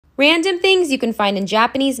Random things you can find in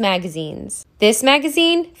Japanese magazines. This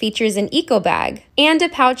magazine features an eco bag and a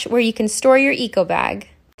pouch where you can store your eco bag.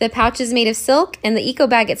 The pouch is made of silk and the eco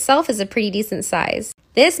bag itself is a pretty decent size.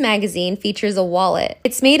 This magazine features a wallet.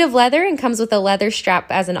 It's made of leather and comes with a leather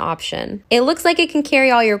strap as an option. It looks like it can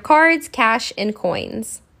carry all your cards, cash, and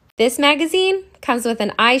coins. This magazine comes with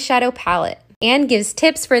an eyeshadow palette and gives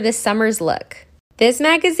tips for this summer's look. This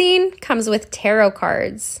magazine comes with tarot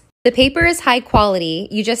cards. The paper is high quality.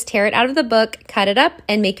 You just tear it out of the book, cut it up,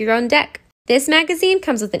 and make your own deck. This magazine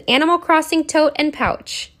comes with an Animal Crossing tote and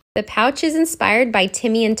pouch. The pouch is inspired by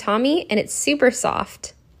Timmy and Tommy, and it's super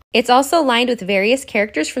soft. It's also lined with various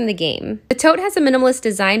characters from the game. The tote has a minimalist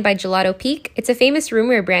design by Gelato Peak. It's a famous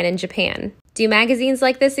roomwear brand in Japan. Do magazines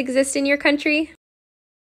like this exist in your country?